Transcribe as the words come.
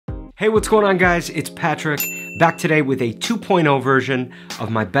Hey, what's going on guys? It's Patrick, back today with a 2.0 version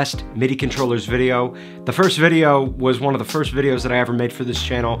of my best MIDI controllers video. The first video was one of the first videos that I ever made for this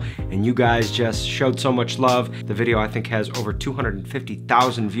channel, and you guys just showed so much love. The video I think has over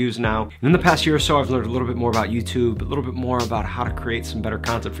 250,000 views now. And in the past year or so, I've learned a little bit more about YouTube, a little bit more about how to create some better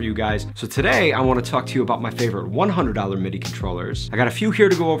content for you guys. So today I want to talk to you about my favorite $100 MIDI controllers. I got a few here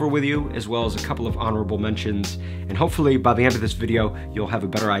to go over with you, as well as a couple of honorable mentions, and hopefully by the end of this video, you'll have a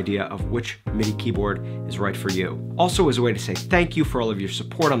better idea of which MIDI keyboard is right for you. Also, as a way to say thank you for all of your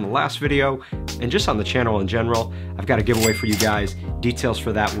support on the last video, and just on the channel in general, I've got a giveaway for you guys. Details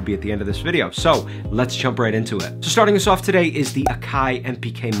for that will be at the end of this video. So let's jump right into it. So starting us off today is the Akai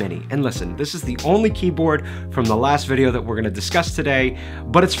MPK Mini. And listen, this is the only keyboard from the last video that we're gonna discuss today,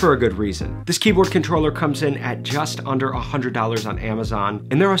 but it's for a good reason. This keyboard controller comes in at just under $100 on Amazon,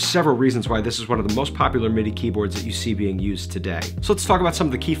 and there are several reasons why this is one of the most popular MIDI keyboards that you see being used today. So let's talk about some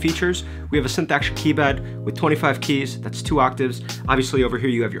of the key features. We have a synth action keybed with 25 keys, that's 2 octaves. Obviously over here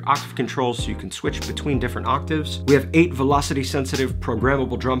you have your octave controls so you can switch between different octaves. We have 8 velocity sensitive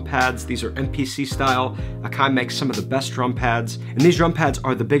programmable drum pads. These are MPC style. Akai makes some of the best drum pads, and these drum pads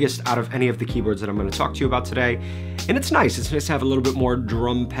are the biggest out of any of the keyboards that I'm going to talk to you about today. And it's nice to have a little bit more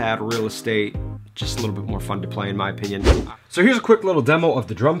drum pad real estate, just a little bit more fun to play in my opinion. So here's a quick little demo of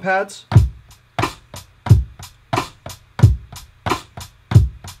the drum pads.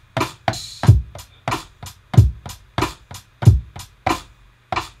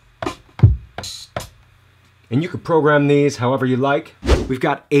 And you can program these however you like. We've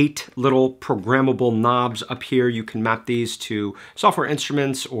got 8 little programmable knobs up here. You can map these to software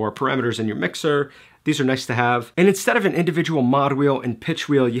instruments or parameters in your mixer. These are nice to have. And instead of an individual mod wheel and pitch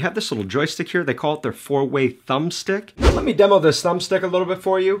wheel, you have this little joystick here. They call it their 4-way thumbstick. Let me demo this thumbstick a little bit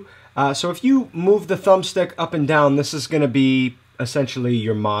for you. So if you move the thumbstick up and down, this is gonna be essentially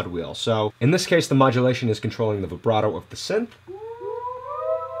your mod wheel. So in this case, the modulation is controlling the vibrato of the synth.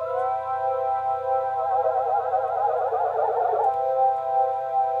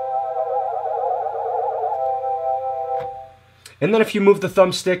 And then if you move the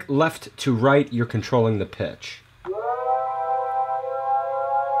thumbstick left to right, you're controlling the pitch.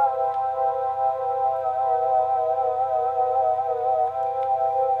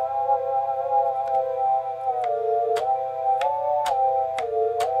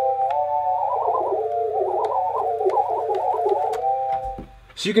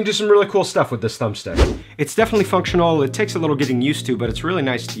 So you can do some really cool stuff with this thumbstick. It's definitely functional, it takes a little getting used to, but it's really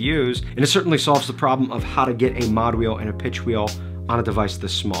nice to use, and it certainly solves the problem of how to get a mod wheel and a pitch wheel on a device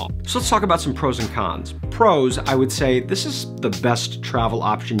this small. So let's talk about some pros and cons. Pros, I would say this is the best travel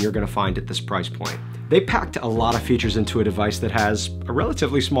option you're gonna find at this price point. They packed a lot of features into a device that has a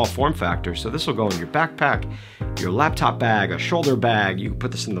relatively small form factor, so this will go in your backpack, your laptop bag, a shoulder bag. You can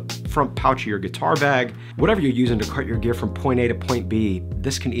put this in the front pouch of your guitar bag. Whatever you're using to cart your gear from point A to point B,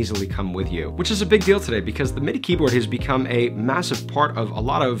 this can easily come with you, which is a big deal today because the MIDI keyboard has become a massive part of a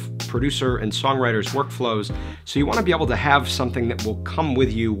lot of producer and songwriters' workflows, so you want to be able to have something that will come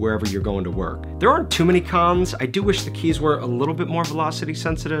with you wherever you're going to work. There aren't too many cons. I do wish the keys were a little bit more velocity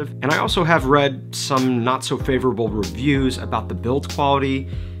sensitive, and I also have read some not so favorable reviews about the build quality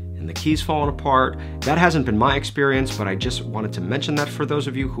and the keys falling apart. That hasn't been my experience, but I just wanted to mention that for those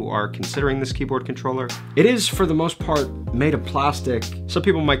of you who are considering this keyboard controller. It is, for the most part, made of plastic. Some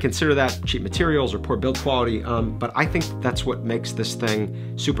people might consider that cheap materials or poor build quality, but I think that's what makes this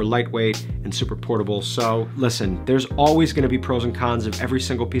thing super lightweight and super portable. So listen, there's always gonna be pros and cons of every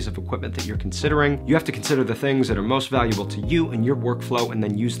single piece of equipment that you're considering. You have to consider the things that are most valuable to you and your workflow, and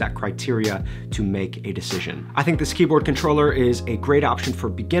then use that criteria to make a decision. I think this keyboard controller is a great option for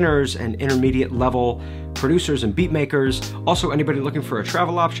beginners and intermediate level producers and beat makers. Also, anybody looking for a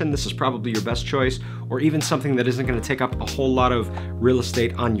travel option, this is probably your best choice, or even something that isn't going to take up a whole lot of real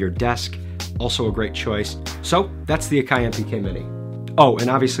estate on your desk. Also a great choice. So that's the Akai MPK Mini. Oh, and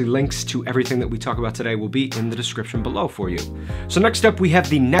obviously links to everything that we talk about today will be in the description below for you. So next up we have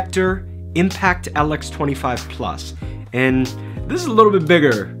the Nektar LX25 Plus, and this is a little bit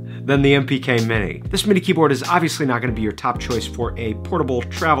bigger than the MPK Mini. This MIDI keyboard is obviously not going to be your top choice for a portable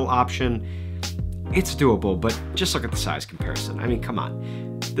travel option. It's doable, but just look at the size comparison. I mean, come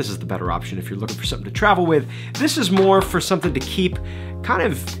on. This is the better option if you're looking for something to travel with. This is more for something to keep kind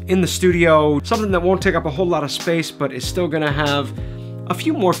of in the studio, something that won't take up a whole lot of space, but is still going to have a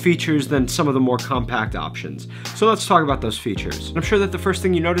few more features than some of the more compact options. So let's talk about those features. I'm sure that the first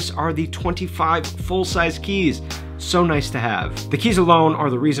thing you notice are the 25 full-size keys. So nice to have. The keys alone are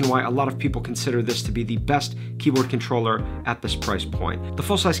the reason why a lot of people consider this to be the best keyboard controller at this price point. The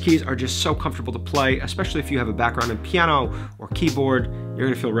full-size keys are just so comfortable to play, especially if you have a background in piano or keyboard, you're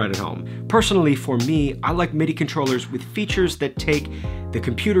gonna feel right at home. Personally, for me, I like MIDI controllers with features that take the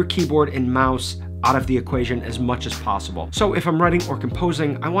computer keyboard and mouse out of the equation as much as possible. So if I'm writing or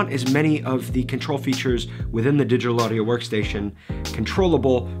composing, I want as many of the control features within the digital audio workstation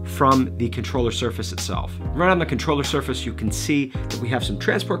controllable from the controller surface itself. Right on the controller surface, you can see that we have some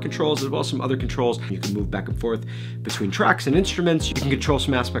transport controls as well as some other controls. You can move back and forth between tracks and instruments. You can control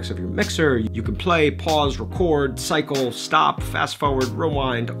some aspects of your mixer. You can play, pause, record, cycle, stop, fast forward,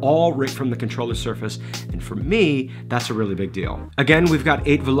 rewind, all right from the controller surface. And for me, that's a really big deal. Again, we've got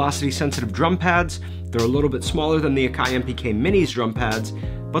 8 velocity sensitive drum pads. They're a little bit smaller than the Akai MPK Mini's drum pads,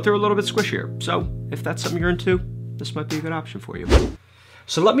 but they're a little bit squishier. So if that's something you're into, this might be a good option for you.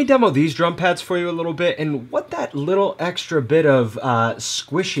 So let me demo these drum pads for you a little bit, and what that little extra bit of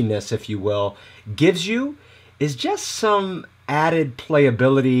squishiness, if you will, gives you is just some added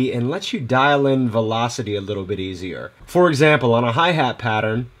playability and lets you dial in velocity a little bit easier. For example, on a hi-hat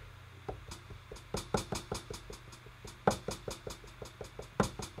pattern,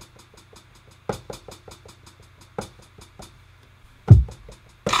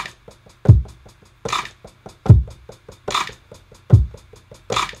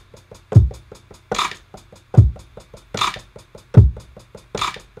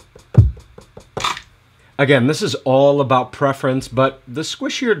 again, this is all about preference, but the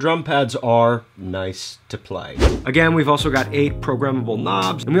squishier drum pads are nice to play. Again, we've also got 8 programmable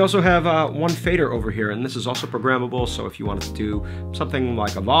knobs, and we also have 1 fader over here, and this is also programmable, so if you wanted to do something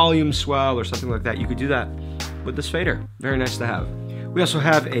like a volume swell or something like that, you could do that with this fader. Very nice to have. We also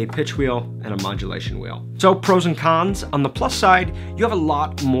have a pitch wheel and a modulation wheel. So pros and cons. On the plus side, you have a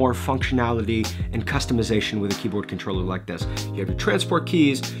lot more functionality and customization with a keyboard controller like this. You have your transport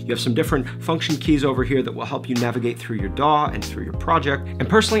keys, you have some different function keys over here that will help you navigate through your DAW and through your project. And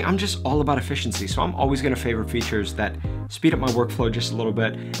personally, I'm just all about efficiency, so I'm always gonna favor features that speed up my workflow just a little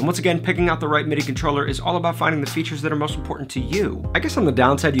bit. And once again, picking out the right MIDI controller is all about finding the features that are most important to you. I guess on the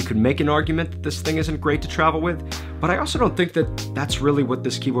downside, you could make an argument that this thing isn't great to travel with, but I also don't think that that's really what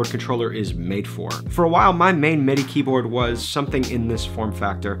this keyboard controller is made for. For a while, my main MIDI keyboard was something in this form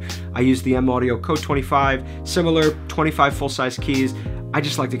factor. I used the M-Audio Code 25, similar 25 full-size keys. I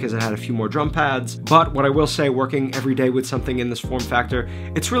just liked it because it had a few more drum pads. But what I will say, working every day with something in this form factor,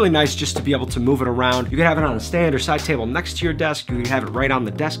 it's really nice just to be able to move it around. You can have it on a stand or side table next to your desk. You can have it right on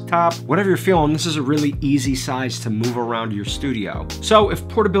the desktop. Whatever you're feeling, this is a really easy size to move around your studio. So if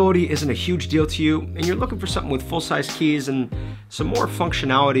portability isn't a huge deal to you, and you're looking for something with full-size keys and some more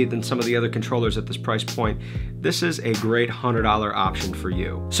functionality than some of the other controllers at this price point, this is a great $100 option for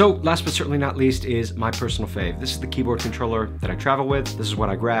you. So last but certainly not least is my personal fave. This is the keyboard controller that I travel with. This is what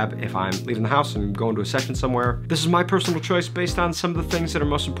I grab if I'm leaving the house and going to a session somewhere. This is my personal choice based on some of the things that are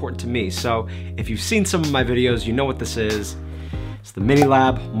most important to me. So if you've seen some of my videos, you know what this is. It's the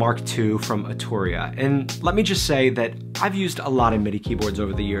Minilab Mark II from Arturia. And let me just say that I've used a lot of MIDI keyboards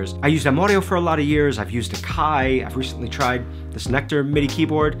over the years. I used M-Audio for a lot of years. I've used Akai. I've recently tried this Nektar MIDI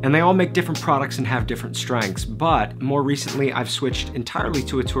keyboard, and they all make different products and have different strengths. But more recently, I've switched entirely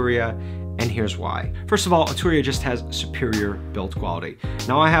to Arturia, and here's why. First of all, Arturia just has superior build quality.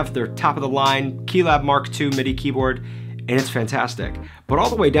 Now I have their top of the line Keylab Mark II MIDI keyboard, and it's fantastic. But all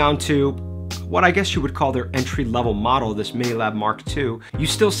the way down to what I guess you would call their entry-level model, this Minilab Mark II, you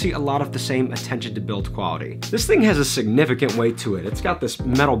still see a lot of the same attention to build quality. This thing has a significant weight to it. It's got this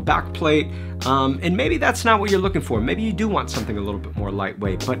metal backplate, and maybe that's not what you're looking for. Maybe you do want something a little bit more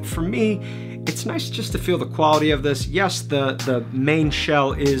lightweight, but for me, it's nice just to feel the quality of this. Yes, the main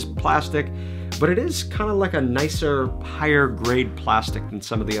shell is plastic, but it is kind of like a nicer, higher grade plastic than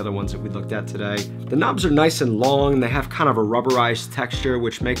some of the other ones that we looked at today. The knobs are nice and long, and they have kind of a rubberized texture,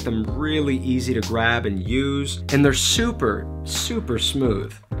 which make them really easy to grab and use. And they're super, super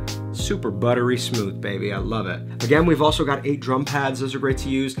smooth. Super buttery smooth, baby. I love it. Again, we've also got 8 drum pads. Those are great to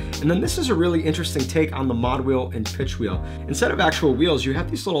use. And then this is a really interesting take on the mod wheel and pitch wheel. Instead of actual wheels, you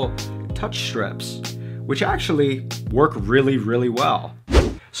have these little touch strips, which actually work really, really well.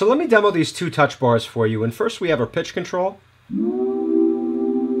 So let me demo these 2 touch bars for you. And first we have our pitch control.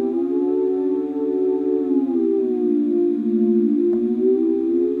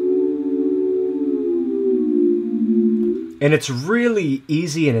 And it's really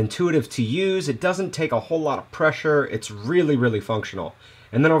easy and intuitive to use. It doesn't take a whole lot of pressure. It's really, really functional.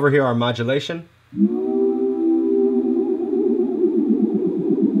 And then over here, our modulation.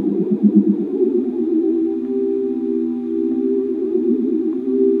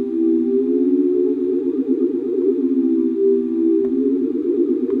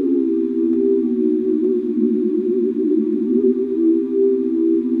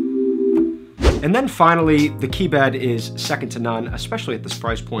 And then finally, the key bed is second to none, especially at this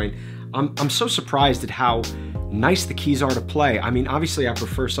price point. I'm so surprised at how nice the keys are to play. I mean, obviously I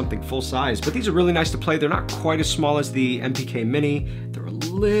prefer something full size, but these are really nice to play. They're not quite as small as the MPK Mini. They're a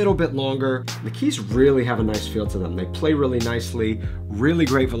little bit longer. The keys really have a nice feel to them. They play really nicely, really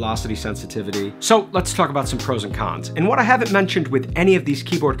great velocity sensitivity. So let's talk about some pros and cons. And what I haven't mentioned with any of these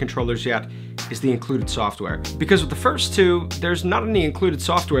keyboard controllers yet is the included software. Because with the first two, there's not any included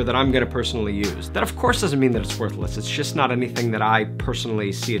software that I'm gonna personally use. That of course doesn't mean that it's worthless. It's just not anything that I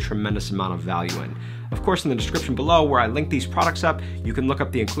personally see a tremendous amount of value in. Of course, in the description below where I link these products up, you can look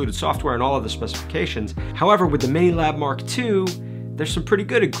up the included software and all of the specifications. However, with the Mini Lab Mark II, there's some pretty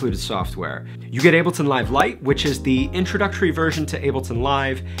good included software. You get Ableton Live Lite, which is the introductory version to Ableton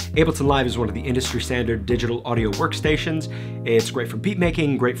Live. Ableton Live is one of the industry standard digital audio workstations. It's great for beat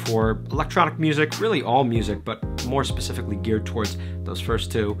making, great for electronic music, really all music, but more specifically geared towards those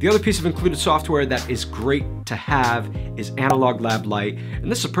first two. The other piece of included software that is great to have is Analog Lab Lite. And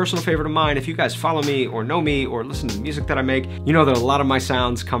this is a personal favorite of mine. If you guys follow me or know me or listen to the music that I make, you know that a lot of my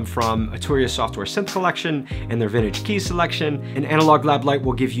sounds come from Arturia Software Synth Collection and their Vintage Keys selection. And Analog Lab Lite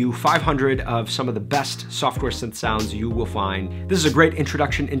will give you 500 of some of the best software synth sounds you will find. This is a great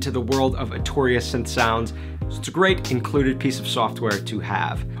introduction into the world of Arturia synth sounds. So it's a great included piece of software to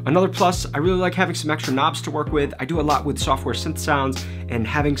have. Another plus, I really like having some extra knobs to work with. I do a lot with software synth sounds, and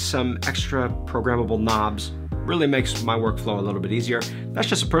having some extra programmable knobs really makes my workflow a little bit easier. That's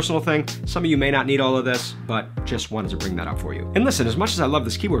just a personal thing. Some of you may not need all of this, but just wanted to bring that up for you. And listen, as much as I love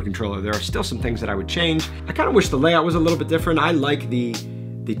this keyboard controller, there are still some things that I would change. I kind of wish the layout was a little bit different. I like the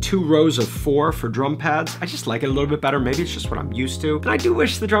 2 rows of 4 for drum pads. I just like it a little bit better. Maybe it's just what I'm used to. And I do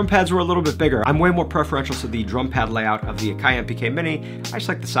wish the drum pads were a little bit bigger. I'm way more preferential to the drum pad layout of the Akai MPK Mini. I just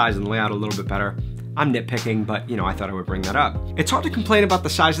like the size and the layout a little bit better. I'm nitpicking, but you know, I thought I would bring that up. It's hard to complain about the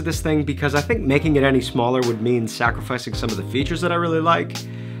size of this thing because I think making it any smaller would mean sacrificing some of the features that I really like.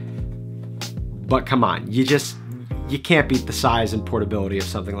 But come on, you can't beat the size and portability of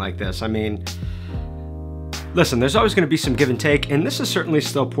something like this. I mean, listen, there's always gonna be some give and take, and this is certainly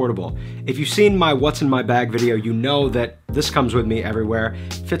still portable. If you've seen my What's in My Bag video, you know that this comes with me everywhere,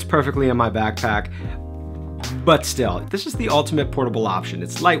 fits perfectly in my backpack. But still, this is the ultimate portable option.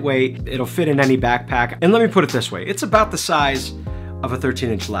 It's lightweight, it'll fit in any backpack, and let me put it this way, it's about the size of a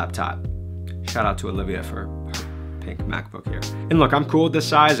 13-inch laptop. Shout out to Olivia for her pink MacBook here. And look, I'm cool with this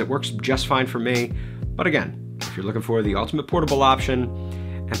size, it works just fine for me, but again, if you're looking for the ultimate portable option,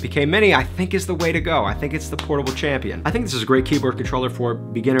 MPK Mini, I think, is the way to go. I think it's the portable champion. I think this is a great keyboard controller for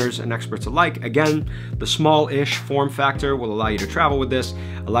beginners and experts alike. Again, the small-ish form factor will allow you to travel with this,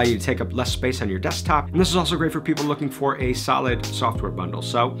 allow you to take up less space on your desktop, and this is also great for people looking for a solid software bundle.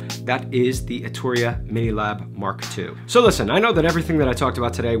 So that is the Arturia Mini Lab Mark II. So listen, I know that everything that I talked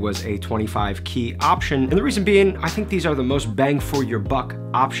about today was a 25 key option, and the reason being, I think these are the most bang for your buck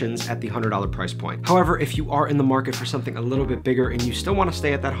options at the $100 price point. However, if you are in the market for something a little bit bigger and you still want to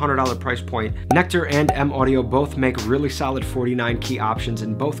stay at that $100 price point, Nektar and M Audio both make really solid 49 key options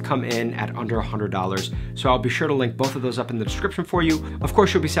and both come in at under $100. So I'll be sure to link both of those up in the description for you. Of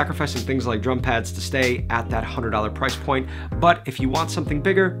course, you'll be sacrificing things like drum pads to stay at that $100 price point, but if you want something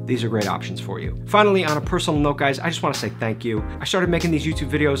bigger, these are great options for you. Finally, on a personal note, guys, I just want to say thank you. I started making these YouTube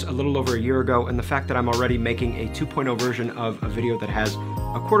videos a little over a year ago, and the fact that I'm already making a 2.0 version of a video that has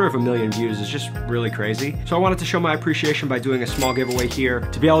 250,000 views is just really crazy. So I wanted to show my appreciation by doing a small giveaway here.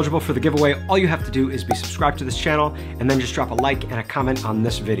 To be eligible for the giveaway, all you have to do is be subscribed to this channel and then just drop a like and a comment on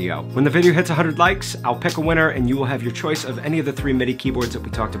this video. When the video hits 100 likes, I'll pick a winner and you will have your choice of any of the 3 MIDI keyboards that we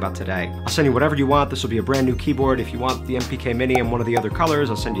talked about today. I'll send you whatever you want. This will be a brand new keyboard. If you want the MPK Mini and one of the other colors,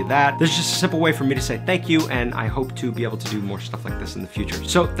 I'll send you that. This is just a simple way for me to say thank you, and I hope to be able to do more stuff like this in the future.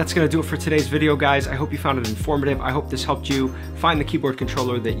 So that's gonna do it for today's video, guys. I hope you found it informative. I hope this helped you find the keyboard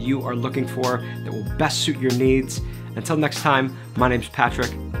controller that you are looking for that will best suit your needs. Until next time, my name's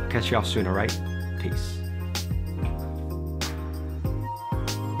Patrick. I'll catch you all soon, all right? Peace.